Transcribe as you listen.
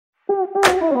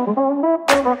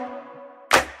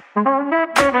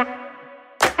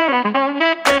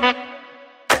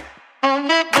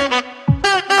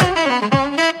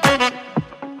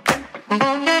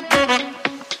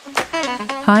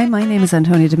Hi, my name is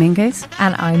Antonia Dominguez.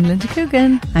 And I'm Linda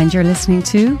Coogan. And you're listening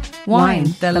to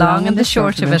Wine, the long and the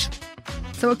short of it.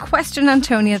 So a question,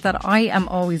 Antonia, that I am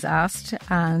always asked,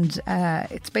 and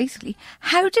it's basically,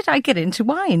 how did I get into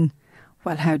wine?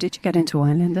 Well, how did you get into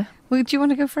wine, Linda? Well, do you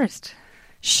want to go first?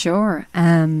 Sure.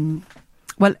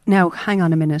 Well, now, hang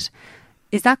on a minute.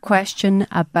 Is that question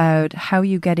about how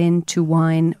you get into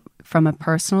wine from a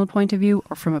personal point of view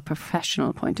or from a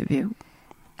professional point of view?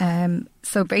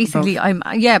 So basically,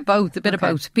 both. Both, a bit of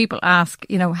both. People ask,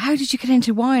 how did you get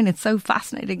into wine? It's so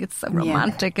fascinating, it's so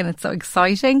romantic, and it's so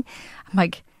exciting. I'm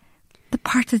like, the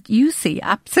part that you see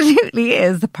absolutely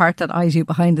is. The part that I do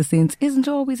behind the scenes isn't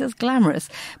always as glamorous.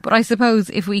 But I suppose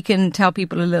if we can tell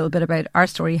people a little bit about our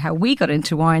story, how we got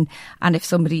into wine, and if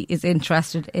somebody is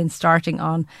interested in starting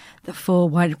on the full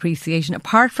wine appreciation,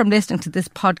 apart from listening to this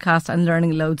podcast and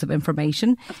learning loads of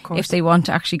information, of course, if they want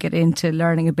to actually get into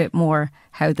learning a bit more,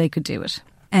 how they could do it.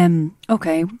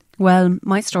 Okay, well,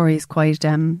 my story is quite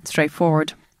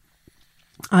straightforward.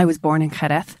 I was born in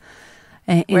Jerez.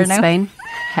 In Spain,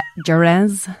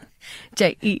 Jerez.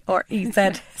 Jerez,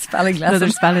 spelling lesson. Another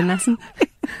spelling lesson.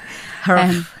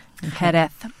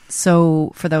 Jerez.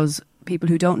 So, for those people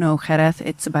who don't know Jerez,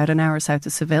 it's about an hour south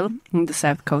of Seville, on the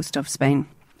south coast of Spain,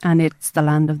 and it's the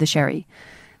land of the sherry.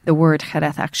 The word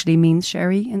Jerez actually means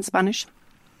sherry in Spanish.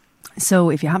 So,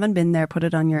 if you haven't been there, put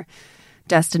it on your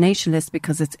destination list,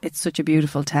 because it's such a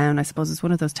beautiful town. I suppose it's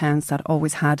one of those towns that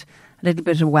always had a little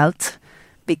bit of wealth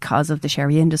because of the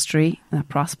sherry industry that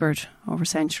prospered over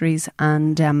centuries.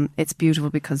 And it's beautiful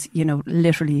because,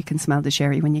 literally you can smell the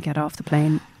sherry when you get off the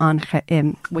plane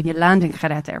when you land in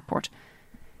Jerez airport.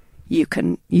 You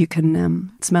can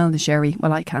smell the sherry.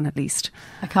 Well, I can, at least.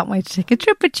 I can't wait to take a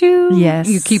trip with you. Yes.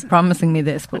 You keep promising me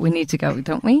this, but we need to go,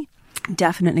 don't we?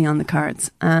 Definitely on the cards.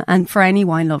 And for any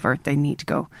wine lover, they need to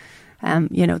go.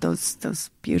 Those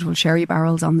beautiful sherry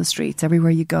barrels on the streets everywhere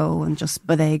you go, and just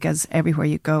bodegas everywhere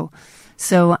you go.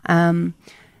 So, I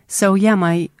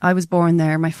was born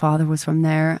there. My father was from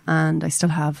there, and I still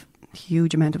have a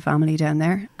huge amount of family down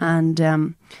there.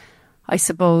 And I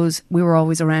suppose we were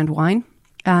always around wine.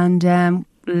 And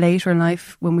later in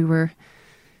life, when we were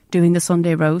doing the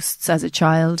Sunday roasts as a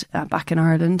child back in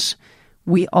Ireland,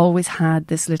 we always had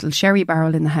this little sherry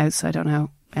barrel in the house. I don't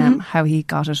know how he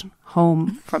got it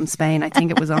home from Spain. I think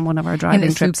it was on one of our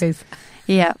driving trips. Suitcase.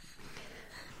 Yeah.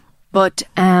 But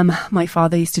my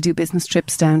father used to do business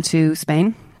trips down to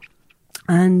Spain,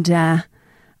 and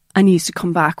he used to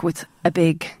come back with a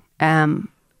big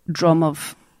drum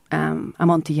of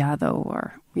Amontillado,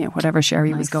 or whatever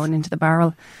sherry was going into the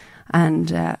barrel, and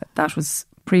that was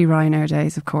pre-Ryanair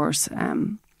days, of course. How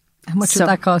much would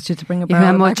that cost you to bring a barrel?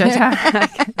 How much?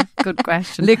 Good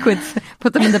question. Liquids,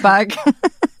 put them in the bag.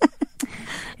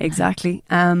 Exactly.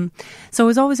 So I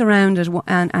was always around it,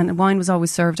 and wine was always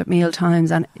served at meal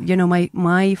times. And,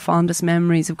 my fondest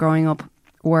memories of growing up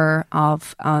were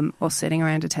of us sitting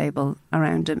around a table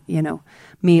around,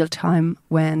 meal time,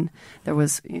 when there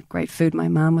was great food. My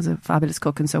mum was a fabulous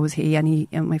cook, and so was he. And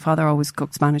my father always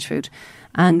cooked Spanish food.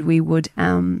 And we would,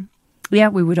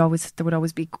 there would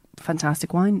always be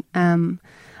fantastic wine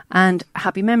and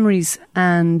happy memories.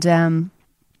 And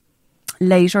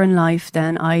later in life,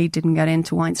 then, I didn't get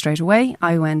into wine straight away.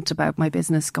 I went about my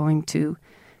business, going to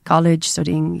college,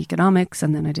 studying economics,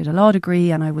 and then I did a law degree,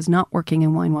 and I was not working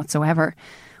in wine whatsoever,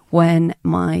 when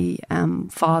my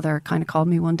father kind of called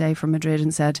me one day from Madrid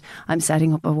and said, I'm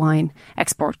setting up a wine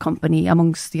export company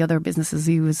amongst the other businesses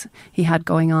he had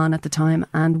going on at the time,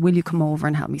 and will you come over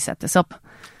and help me set this up?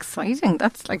 Exciting.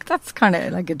 That's kind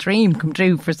of like a dream come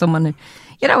true for someone who,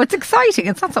 it's exciting.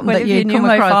 It's not something that you knew come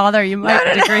my across. father, you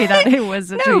might agree that it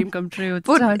was a dream come true at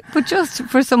the time. But just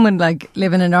for someone like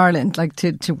living in Ireland, like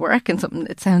to work in something,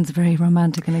 it sounds very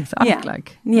romantic and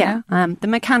exotic. Yeah. The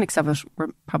mechanics of it were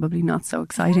probably not so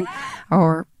exciting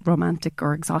or romantic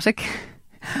or exotic.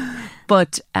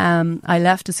 But I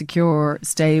left a secure,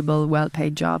 stable,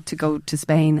 well-paid job to go to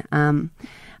Spain.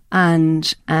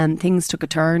 And things took a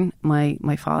turn.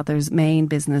 My father's main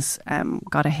business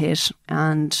got a hit,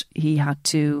 and he had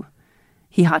to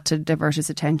divert his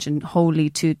attention wholly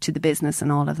to the business and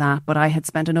all of that. But I had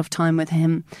spent enough time with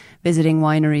him visiting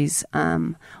wineries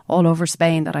all over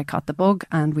Spain that I caught the bug,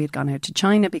 and we had gone out to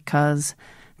China because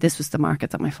this was the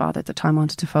market that my father at the time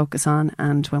wanted to focus on.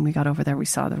 And when we got over there, we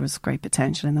saw there was great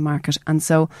potential in the market. And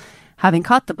so, having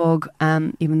caught the bug,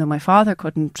 even though my father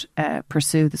couldn't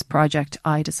pursue this project,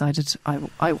 I decided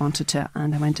I wanted to,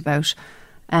 and I went about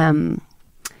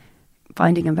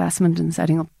finding investment and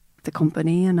setting up the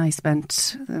company. And I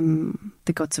spent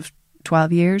the guts of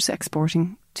 12 years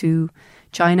exporting to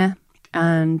China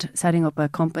and setting up a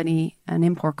company, an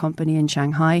import company in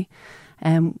Shanghai.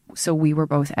 So we were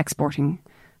both exporting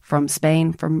from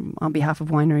Spain, on behalf of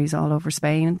wineries all over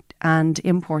Spain, and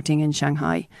importing in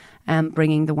Shanghai, and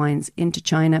bringing the wines into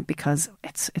China, because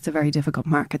it's a very difficult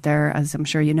market there, as I'm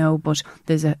sure you know. But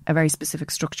there's a very specific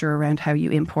structure around how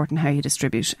you import and how you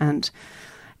distribute, and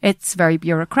it's very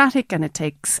bureaucratic, and it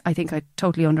takes. I think I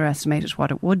totally underestimated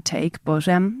what it would take, but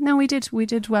no, we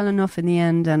did well enough in the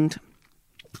end, and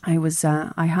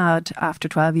I had after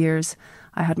 12 years,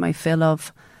 I had my fill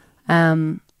of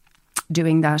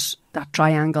doing that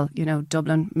triangle,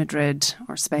 Dublin, Madrid,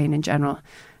 or Spain in general,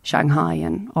 Shanghai,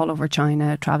 and all over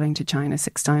China, travelling to China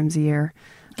 6 times a year.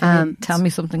 Can you tell me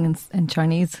something in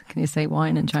Chinese? Can you say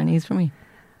wine in Chinese for me?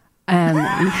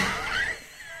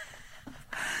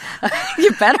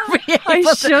 You better be able I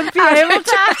should be able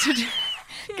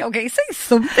to. Okay, say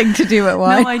something to do with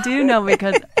wine. No, I do know,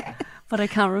 but I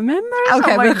can't remember.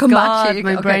 Okay, we'll come back to you.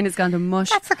 My brain has gone to mush.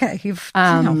 That's okay. It's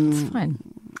fine.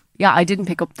 Yeah, I didn't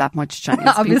pick up that much Chinese.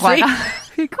 Obviously.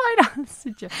 Be quite honest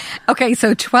with you. Okay,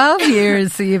 so 12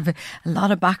 years, so you've a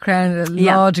lot of background, a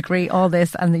law degree, all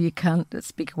this, and then you can't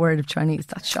speak a word of Chinese.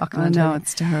 That's shocking. I know,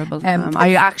 it's terrible.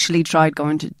 I actually tried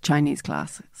going to Chinese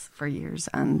classes for years,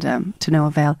 and to no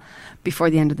avail. Before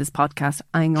the end of this podcast,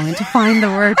 I'm going to find the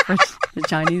word for the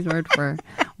Chinese word for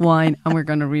wine, and we're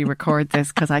going to re-record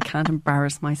this because I can't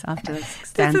embarrass myself to this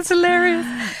extent. This is hilarious.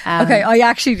 Okay, I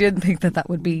actually didn't think that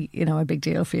would be, a big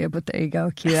deal for you, but there you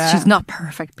go. Yeah. She's not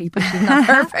perfect, people. She's not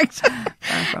perfect.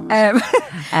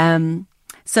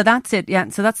 So that's it. Yeah.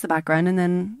 So that's the background,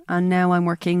 and now I'm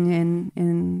working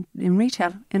in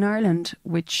retail in Ireland,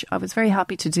 which I was very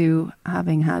happy to do,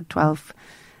 having had 12,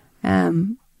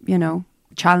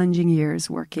 challenging years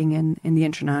working in the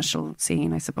international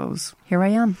scene, I suppose. Here I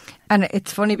am. And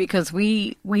it's funny because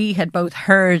we had both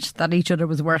heard that each other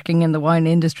was working in the wine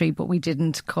industry, but we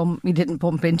didn't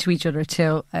bump into each other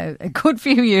till a good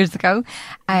few years ago.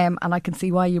 And I can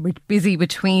see why you were busy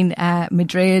between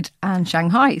Madrid and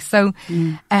Shanghai. So,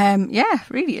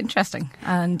 really interesting.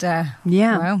 And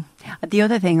wow. The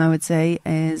other thing I would say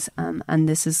is, and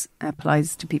this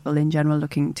applies to people in general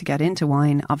looking to get into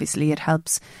wine, obviously it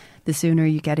helps the sooner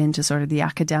you get into sort of the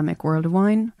academic world of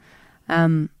wine.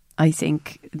 I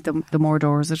think the more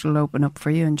doors it will open up for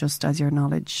you, and just as your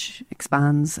knowledge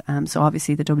expands. So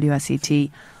obviously the WSET,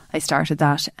 I started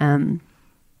that.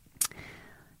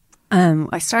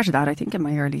 I started that, I think, in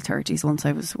my early 30s once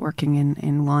I was working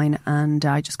in wine, and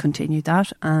I just continued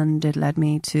that, and it led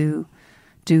me to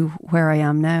do where I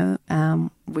am now,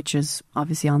 which is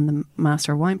obviously on the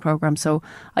Master Wine Programme. So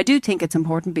I do think it's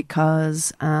important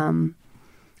because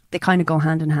they kind of go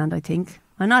hand in hand, I think.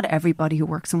 And not everybody who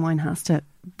works in wine has to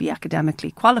be academically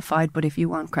qualified, but if you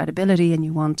want credibility and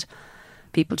you want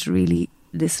people to really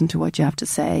listen to what you have to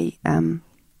say,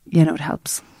 it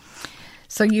helps.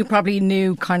 So you probably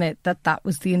knew kind of that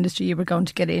was the industry you were going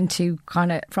to get into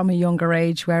kind of from a younger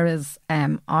age, whereas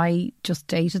I just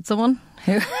dated someone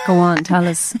who... Go on, tell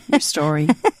us your story.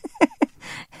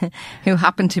 Who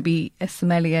happened to be a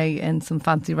sommelier in some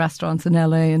fancy restaurants in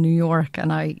LA and New York,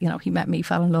 and he met me,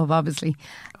 fell in love, obviously.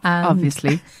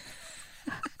 Obviously.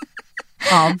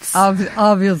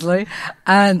 Obviously.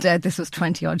 And this was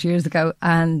 20 odd years ago.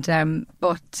 And,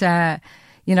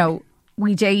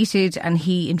 we dated, and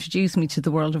he introduced me to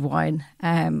the world of wine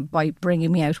by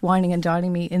bringing me out, wining and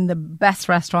dining me in the best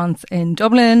restaurants in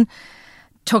Dublin.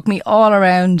 Took me all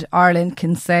around Ireland,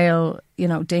 Kinsale,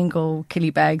 Dingle,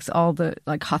 Killybegs, all the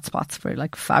hotspots for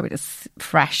fabulous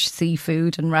fresh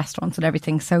seafood and restaurants and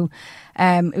everything. So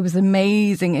it was an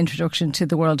amazing introduction to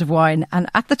the world of wine. And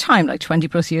at the time, 20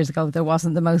 plus years ago, there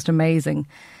wasn't the most amazing,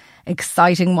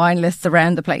 exciting wine lists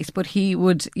around the place. But he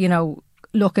would,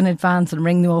 look in advance and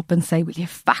ring them up and say, will you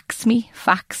fax me?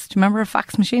 Fax. Do you remember a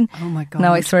fax machine? Oh my God.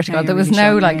 No, I swear to God, there was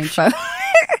no phone.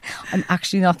 I'm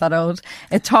actually not that old.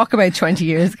 It talk about 20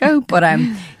 years ago, but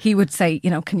he would say,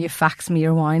 can you fax me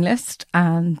your wine list?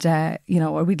 And,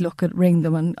 or we'd ring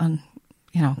them and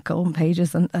go on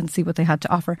pages and see what they had to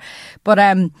offer. But,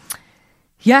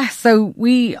 so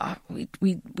we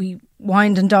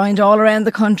wined and dined all around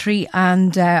the country,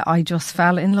 and I just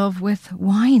fell in love with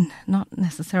wine. Not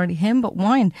necessarily him, but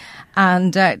wine.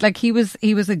 And he was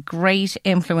a great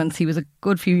influence. He was a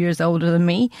good few years older than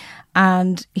me,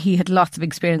 and he had lots of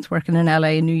experience working in LA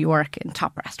and New York in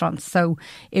top restaurants. So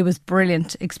it was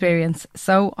brilliant experience.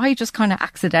 So I just kind of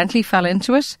accidentally fell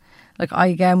into it. I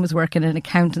again was working in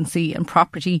accountancy and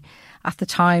property at the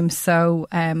time, so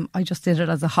I just did it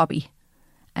as a hobby.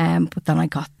 But then I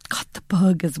got the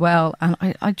bug as well. And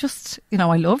I just,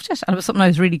 I loved it. And it was something I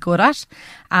was really good at.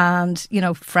 And,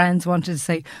 friends wanted to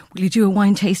say, will you do a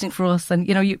wine tasting for us? And,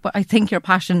 I think your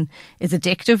passion is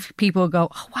addictive. People go,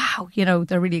 oh, wow,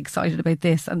 they're really excited about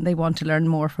this and they want to learn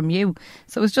more from you.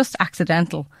 So it was just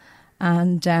accidental.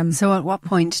 And so at what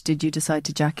point did you decide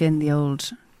to jack in the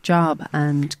old job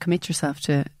and commit yourself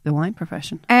to the wine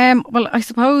profession? Well, I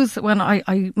suppose when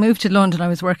I moved to London, I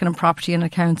was working in property and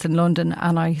accounts in London,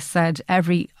 and I said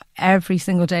every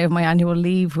single day of my annual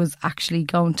leave was actually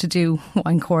going to do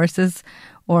wine courses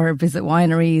or visit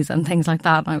wineries and things like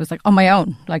that. And I was like on my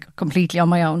own, like completely on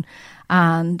my own.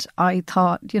 And I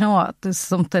thought, you know what, there's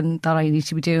something that I need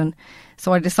to be doing.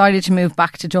 So I decided to move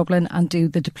back to Dublin and do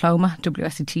the diploma,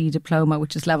 WSET diploma,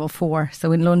 which is level 4.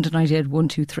 So in London I did 1,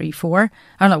 2, 3, 4.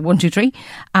 Oh no, 1, 2, 3.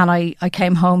 And I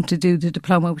came home to do the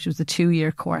diploma, which was a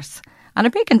 2-year course. And a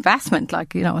big investment,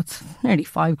 it's nearly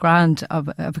 $5,000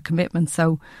 of a commitment.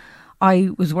 So I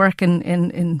was working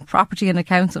in property and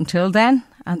accounts until then.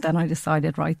 And then I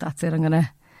decided, right, that's it. I'm going to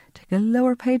take a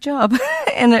lower paid job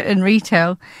in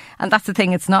retail. And that's the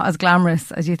thing, it's not as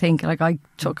glamorous as you think. Like I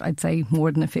took, I'd say,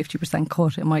 more than a 50%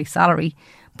 cut in my salary,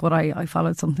 but I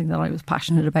followed something that I was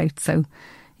passionate about. So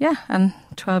yeah, and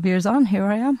 12 years on, here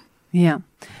I am. Yeah.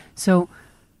 So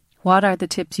what are the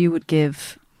tips you would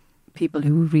give people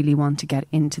who really want to get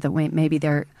into the wine?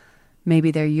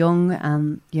 Maybe they're young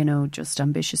and, just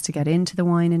ambitious to get into the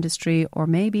wine industry, or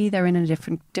maybe they're in a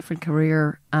different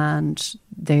career and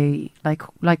they,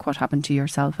 like what happened to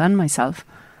yourself and myself,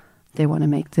 they want to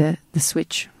make the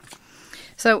switch.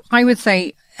 So I would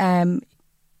say a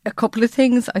couple of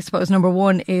things. I suppose number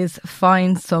one is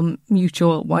find some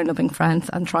mutual wine-loving friends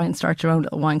and try and start your own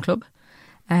little wine club.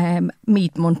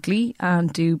 Meet monthly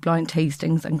and do blind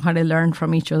tastings and kind of learn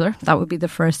from each other. That would be the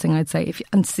first thing I'd say,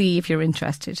 and see if you're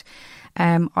interested.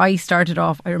 I started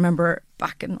off, I remember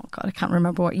back in, I can't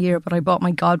remember what year, but I bought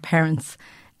my godparents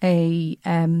a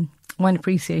wine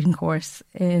appreciation course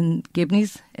in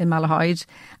Gibney's in Malahide,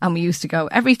 and we used to go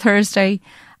every Thursday.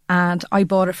 And I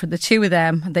bought it for the two of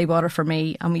them, and they bought it for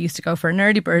me. And we used to go for an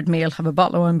early bird meal, have a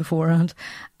bottle of wine beforehand,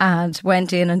 and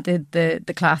went in and did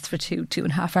the class for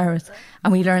 2.5 hours.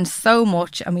 And we learned so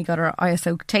much, and we got our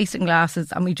ISO tasting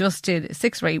glasses, and we just did a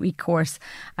 6 or 8 week course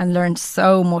and learned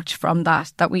so much from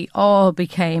that we all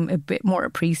became a bit more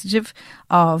appreciative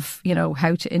of,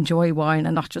 how to enjoy wine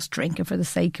and not just drink it for the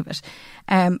sake of it.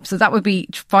 So that would be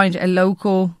find a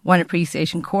local wine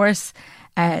appreciation course.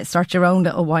 Start your own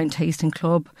little wine tasting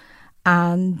club,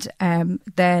 and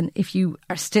then if you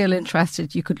are still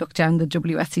interested, you could look down the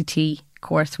WSET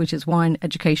course, which is Wine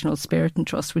Educational Spirit and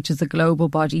Trust, which is a global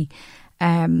body.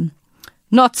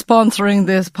 Not sponsoring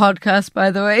this podcast,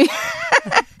 by the way.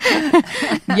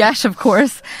 Yes, of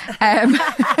course.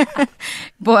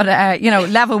 But,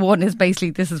 level 1 is basically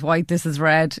this is white, this is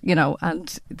red,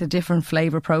 and the different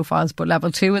flavour profiles. But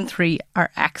level 2 and 3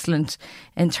 are excellent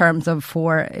in terms of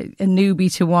for a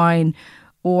newbie to wine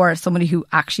or somebody who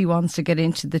actually wants to get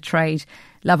into the trade.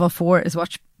 Level 4 is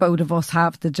what both of us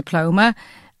have, the diploma.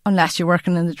 Unless you're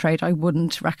working in the trade, I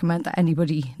wouldn't recommend that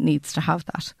anybody needs to have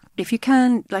that. If you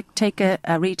can, take a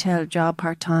retail job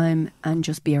part-time and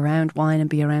just be around wine and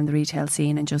be around the retail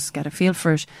scene and just get a feel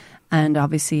for it, and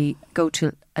obviously go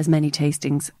to as many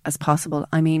tastings as possible.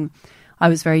 I mean, I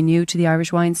was very new to the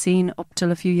Irish wine scene up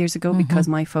till a few years ago because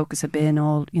my focus had been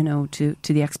all, to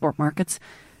the export markets.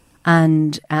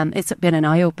 And it's been an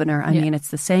eye-opener. I mean, it's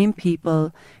the same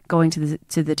people going to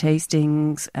the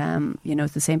tastings,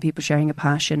 it's the same people sharing a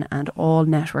passion and all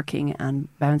networking and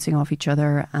bouncing off each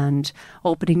other and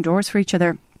opening doors for each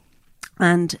other.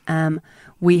 And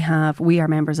we are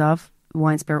members of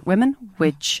Wine Spirit Women,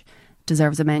 which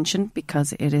deserves a mention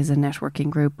because it is a networking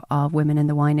group of women in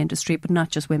the wine industry, but not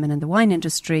just women in the wine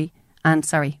industry,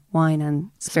 wine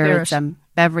and spirits and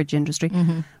beverage industry.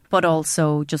 But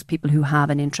also just people who have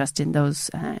an interest in those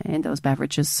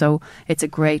beverages. So it's a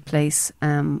great place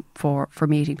for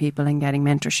meeting people and getting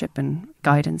mentorship and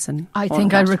guidance. And I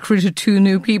think I recruited 2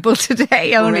 new people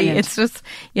today only. Brilliant. It's just,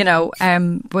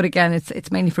 but again, it's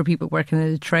mainly for people working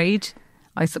in the trade,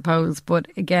 I suppose. But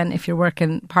again, if you're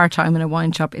working part-time in a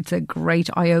wine shop, it's a great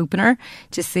eye-opener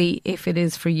to see if it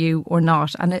is for you or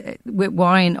not. And with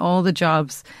wine, all the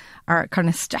jobs are kind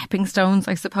of stepping stones,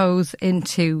 I suppose,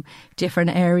 into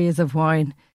different areas of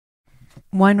wine.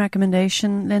 Wine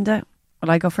recommendation, Linda?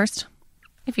 Will I go first?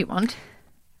 If you want.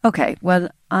 Okay, well,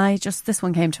 this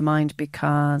one came to mind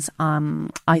because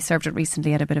I served it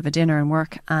recently at a bit of a dinner and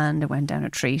work, and it went down a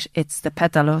treat. It's the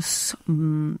Pétalos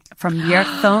from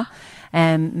Lierto.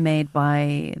 made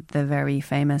by the very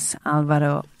famous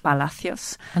Álvaro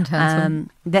Palacios. And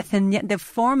the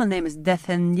formal name is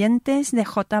Descendientes de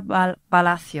J.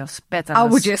 Palacios Pétalos. Oh,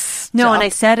 would you stop? No, and I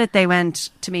said it, they went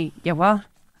to me, yeah, what?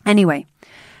 Anyway.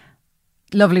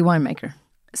 Lovely winemaker.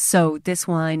 So this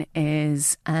wine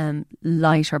is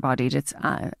lighter bodied. It's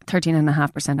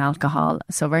 13.5% alcohol.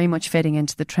 So very much fitting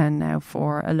into the trend now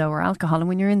for a lower alcohol. And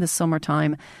when you're in the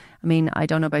summertime, I mean, I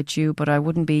don't know about you, but I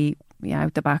wouldn't be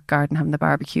out the back garden having the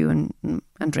barbecue and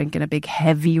drinking a big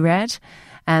heavy red.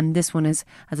 And this one is,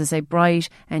 as I say, bright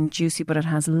and juicy, but it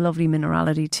has lovely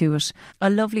minerality to it. A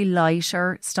lovely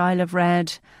lighter style of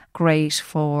red. Great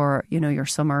for, your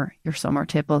summer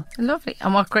tipple. Lovely.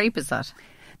 And what grape is that?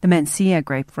 The Mencía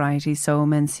grape variety. So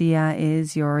Mencía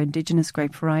is your indigenous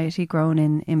grape variety grown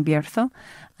in Bierzo.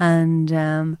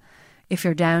 And if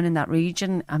you're down in that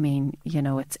region, I mean,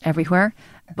 it's everywhere,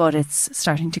 but it's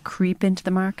starting to creep into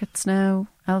the markets now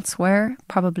elsewhere,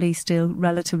 probably still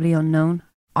relatively unknown.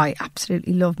 I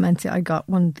absolutely love Mencía. I got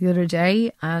one the other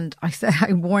day and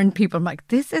I warned people, I'm like,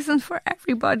 this isn't for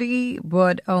everybody,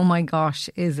 but oh my gosh,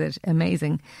 is it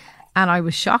amazing. And I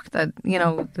was shocked that,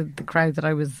 the crowd that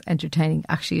I was entertaining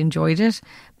actually enjoyed it.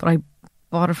 But I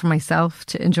bought it for myself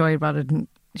to enjoy rather than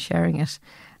sharing it.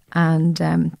 And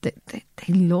they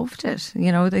loved it.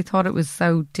 They thought it was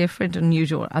so different,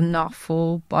 unusual, and not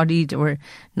full-bodied or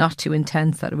not too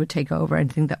intense that it would take over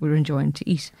anything that we were enjoying to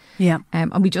eat. Yeah.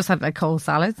 And we just had cold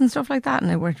salads and stuff like that, and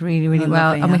it worked really, really well.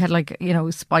 Lovely, and we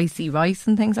had spicy rice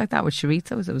and things like that with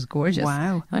chorizos. It was gorgeous.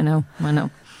 Wow. I know.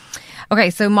 Okay,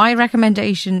 so my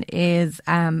recommendation is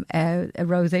a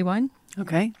rosé wine.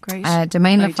 Okay, great.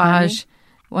 Domaine Very Lafarge. timely.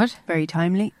 What? Very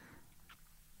timely.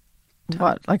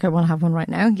 What? Like I want to have one right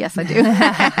now? Yes, I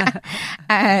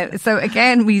do. So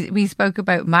again, we spoke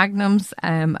about magnums,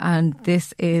 and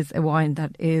this is a wine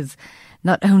that is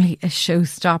not only a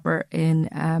showstopper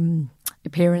in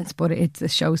appearance, but it's a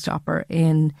showstopper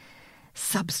in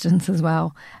substance as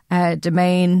well.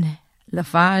 Domaine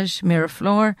Lafarge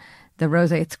Miraflor. The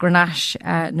rosé, it's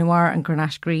Grenache Noir and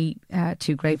Grenache Gris,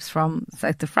 two grapes from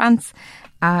south of France.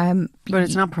 But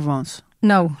it's not Provence.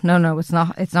 No, it's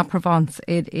not. It's not Provence.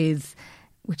 It is,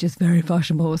 which is very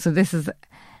fashionable. So this is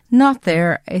not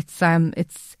there. It's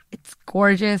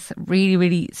gorgeous, really,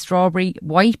 really strawberry,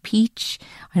 white peach.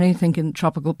 I know you're thinking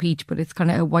tropical peach, but it's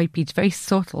kind of a white peach, very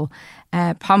subtle.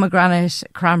 Pomegranate,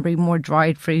 cranberry, more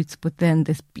dried fruits, but then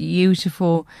this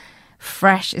beautiful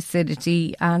fresh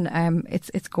acidity, and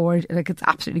it's gorgeous. It's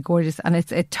absolutely gorgeous, and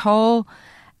it's a tall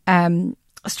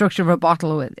structure of a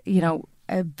bottle with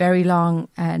a very long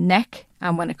neck,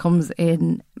 and when it comes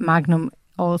in Magnum,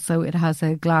 also it has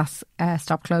a glass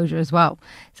stop closure as well.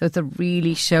 So it's a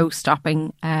really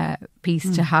show-stopping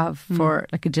piece to have for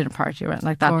like a dinner party or anything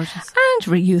like that. Gorgeous. And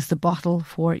reuse the bottle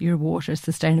for your water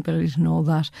sustainability and all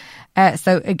that.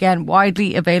 So again,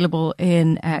 widely available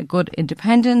in good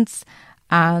independents.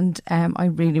 And I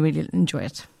really, really enjoy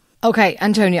it. Okay,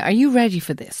 Antonia, are you ready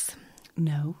for this?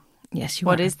 No. Yes, you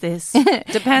What are. is this?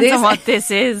 Depends on what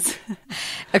this is.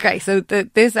 Okay, so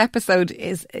this episode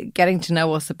is getting to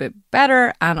know us a bit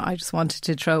better, and I just wanted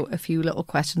to throw a few little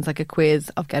questions, like a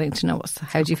quiz of getting to know us.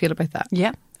 How do you feel about that?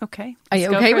 Yeah, okay. Are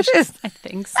you Let's go okay for with it. this? I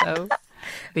think so.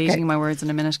 Be eating my words in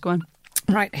a minute. Go on.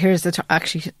 Right, here's the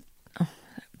actually. Oh,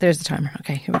 there's the timer.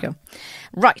 Okay, here we go.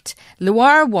 Right,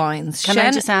 Loire wines. Can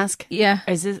I just ask? Yeah.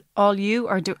 Is it all you,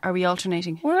 or are we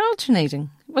alternating? We're alternating.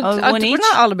 Well, one each? We're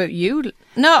not all about you.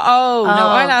 No, no,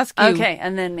 I'll ask you. Okay,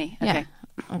 and then me. Okay.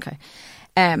 Yeah. Okay.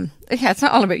 Yeah, it's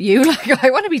not all about you. Like,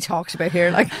 I want to be talked about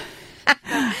here. Like,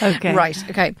 Okay. right.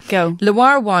 Okay. Go.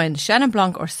 Loire wine, Chenin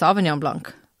Blanc or Sauvignon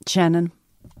Blanc? Chenin.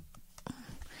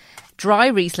 Dry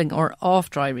Riesling or off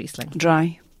dry Riesling?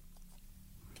 Dry.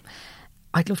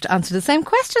 I'd love to answer the same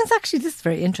questions. Actually, this is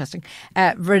very interesting.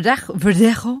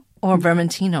 Verdejo or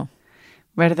Vermentino?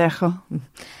 Verdejo.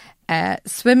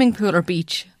 Swimming pool or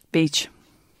beach? Beach.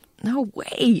 No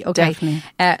way. Okay. Definitely.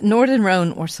 Northern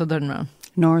Rhone or Southern Rhone?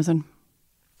 Northern.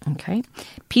 Okay.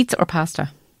 Pizza or pasta?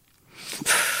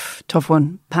 Tough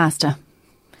one. Pasta.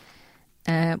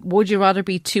 Would you rather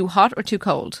be too hot or too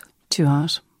cold? Too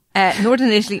hot.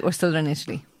 Northern Italy or Southern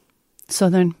Italy?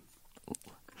 Southern.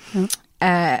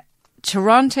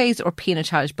 Torrontés or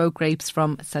Pinotage, both grapes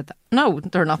from South... No,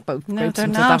 they're not both grapes they're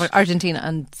from not. South Africa. Argentina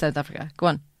and South Africa. Go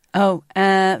on. Oh,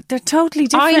 they're totally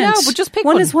different. I know, but just pick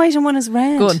one. one. One is white and one is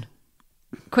red. Go on.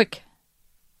 Quick.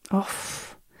 Oh.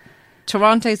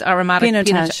 Torrontés, aromatic...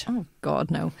 Pinotage. Oh,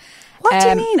 God, no. What do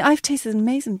you mean? I've tasted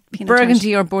amazing Pinotage.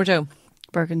 Burgundy or Bordeaux?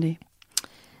 Burgundy.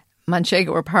 Manchego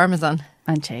or Parmesan?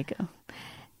 Manchego.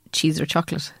 Cheese or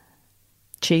chocolate?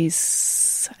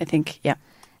 Cheese, I think, yeah.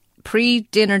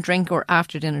 Pre-dinner drink or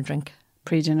after-dinner drink?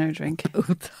 pre-dinner drink? I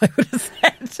would have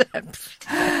said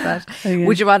that. Okay.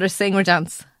 Would you rather sing or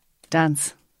dance?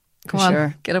 Dance. Come for on,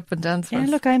 sure. get up and dance. Yeah,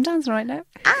 first. look, I'm dancing right now.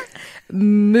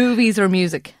 Movies or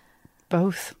music?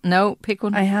 Both. No, pick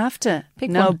one. I have to. Pick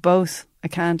no, one. both. I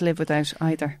can't live without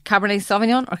either. Cabernet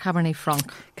Sauvignon or Cabernet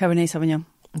Franc? Cabernet Sauvignon.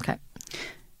 Okay.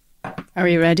 Are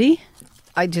you ready?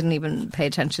 I didn't even pay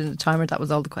attention to the timer. That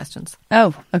was all the questions.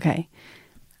 Oh, okay.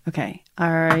 Okay.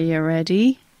 Are you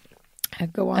ready?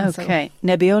 Go on. Okay.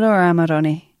 Nebbiolo or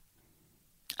Amarone?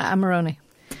 Amarone.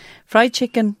 Fried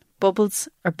chicken, bubbles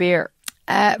or beer?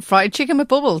 Fried chicken with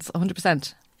bubbles,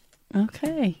 100%.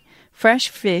 Okay. Fresh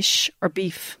fish or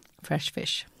beef? Fresh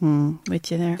fish. With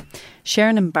you there. Share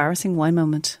an embarrassing wine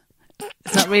moment.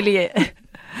 It's not really a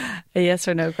yes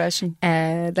or no question.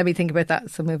 Let me think about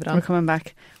that. So move it on. We're coming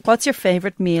back. What's your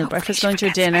favourite meal? Breakfast, lunch or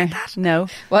dinner? No.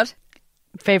 What?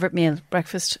 Favourite meal?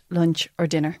 Breakfast, lunch or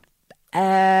dinner?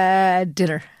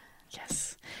 Dinner.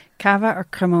 Yes. Cava or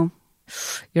cremant?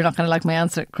 You're not going to like my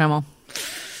answer, Cremant.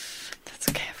 That's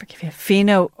okay, I forgive you.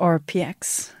 Fino or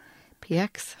PX?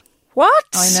 PX. What?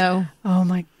 I know. Oh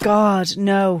my God,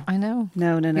 no. I know.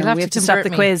 No. You'll have We to have to stop convert the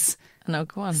me. quiz. No,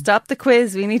 go on. Stop the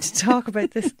quiz. We need to talk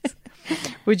about this.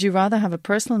 Would you rather have a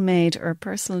personal maid or a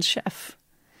personal chef?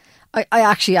 I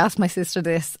actually asked my sister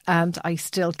this and I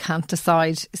still can't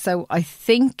decide. So I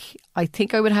think I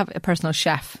would have a personal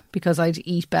chef because I'd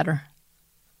eat better.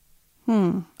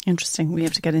 Interesting. We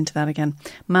have to get into that again.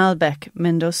 Malbec,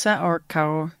 Mendoza or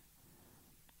Cahors?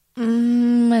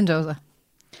 Mendoza.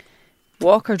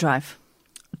 Walk or drive?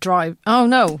 Drive. Oh,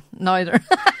 no, neither.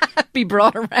 Be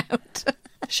brought around.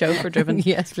 Chauffeur driven.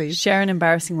 Yes, please. Share an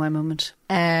embarrassing wine moment.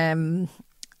 Have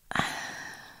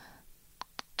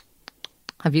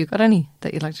you got any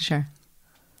that you'd like to share?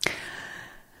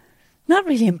 Not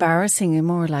really embarrassing,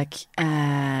 more like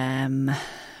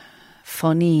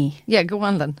funny. Yeah, go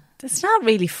on then. It's not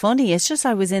really funny. It's just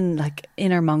I was in like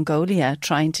Inner Mongolia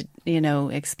trying to,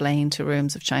 explain to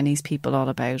rooms of Chinese people all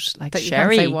about like That you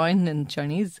sherry. can't say wine in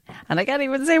Chinese. And I can't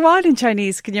even say wine in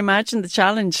Chinese. Can you imagine the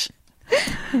challenge?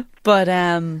 But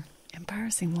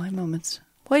embarrassing wine moments.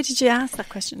 Why did you ask that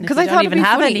question? Because I I don't thought even it'd be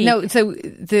have funny. any. No, so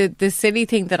the silly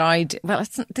thing that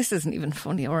this isn't even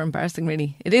funny or embarrassing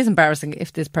really. It is embarrassing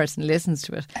if this person listens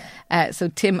to it. So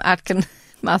Tim Atkin,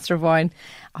 Master of Wine,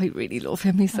 I really love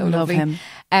him. He's so lovely. Love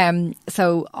him.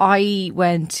 So I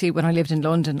went to, when I lived in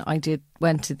London,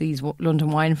 went to these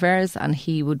London wine fairs and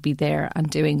he would be there and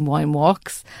doing wine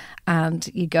walks. And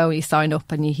you go, you sign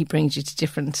up and he brings you to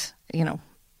different,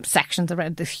 sections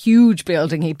around this huge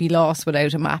building. He'd be lost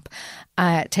without a map,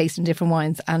 tasting different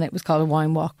wines, and it was called a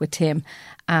wine walk with Tim.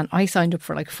 And I signed up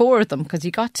for like 4 of them because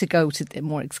you got to go to the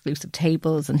more exclusive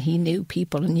tables and he knew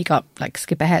people and you got like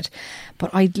skip ahead. But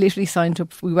I literally signed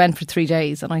up. We went for 3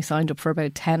 days and I signed up for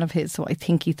about 10 of his. So I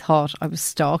think he thought I was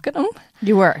stalking him.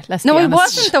 You were. Let's No, be I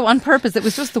honest. wasn't though on purpose. It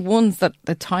was just the ones that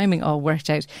the timing all worked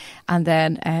out. And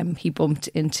then he bumped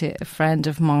into a friend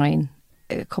of mine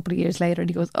a couple of years later and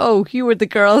he goes, "Oh, you were the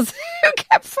girls who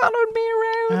kept following me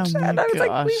around." Oh my and I was like,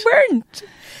 gosh. "We weren't."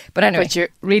 But anyway. But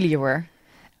you were.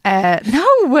 No,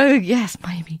 well, yes,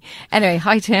 maybe. Anyway,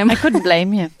 hi Tim. I couldn't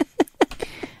blame you.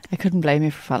 I couldn't blame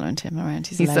you for following Tim around.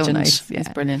 He's a so legend. nice, He's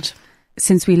yeah. brilliant.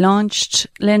 Since we launched,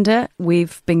 Linda,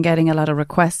 we've been getting a lot of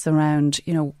requests around,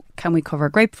 can we cover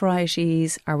grape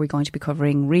varieties? Are we going to be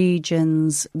covering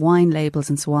regions, wine labels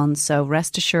and so on? So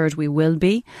rest assured we will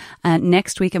be.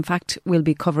 Next week, in fact, we'll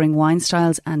be covering wine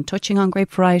styles and touching on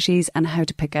grape varieties and how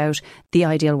to pick out the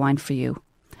ideal wine for you.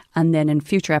 And then in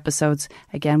future episodes,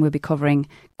 again, we'll be covering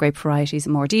grape varieties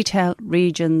in more detail,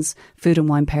 regions, food and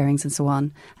wine pairings and so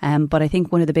on. But I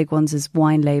think one of the big ones is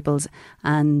wine labels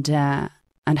and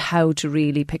how to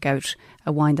really pick out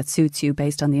a wine that suits you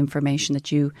based on the information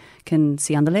that you can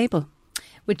see on the label.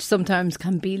 Which sometimes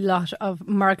can be a lot of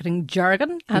marketing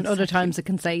jargon and other times it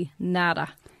can say nada.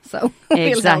 So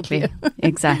we'll help you.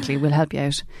 Exactly. We'll help you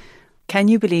out. Can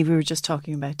you believe we were just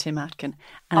talking about Tim Atkin?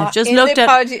 And I've just in looked the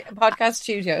at podcast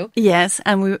studio. Yes,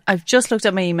 and I've just looked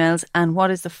at my emails, and what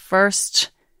is the first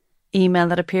email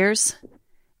that appears?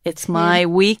 It's my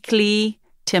weekly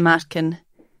Tim Atkin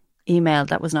email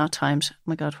that was not timed. Oh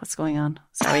my God, what's going on?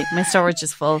 Sorry, my storage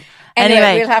is full.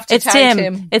 Anyway, we'll have to it's tag Tim.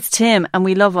 Tim. It's Tim, and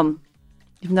we love him.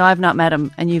 Even though I've not met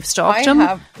him, and you've stalked him.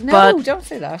 No, but don't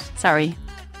say that. sorry.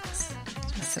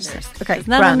 That's hilarious. Okay, Isn't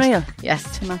that grand. unreal?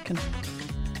 Yes. Tim Atkin.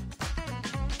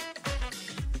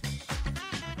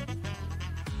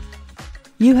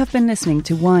 You have been listening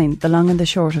to Wine, the Long and the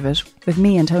Short of It, with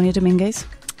me, Antonia Dominguez.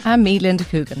 And me, Linda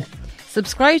Coogan.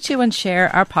 Subscribe to and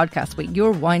share our podcast with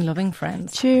your wine-loving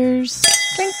friends. Cheers.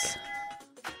 Clink.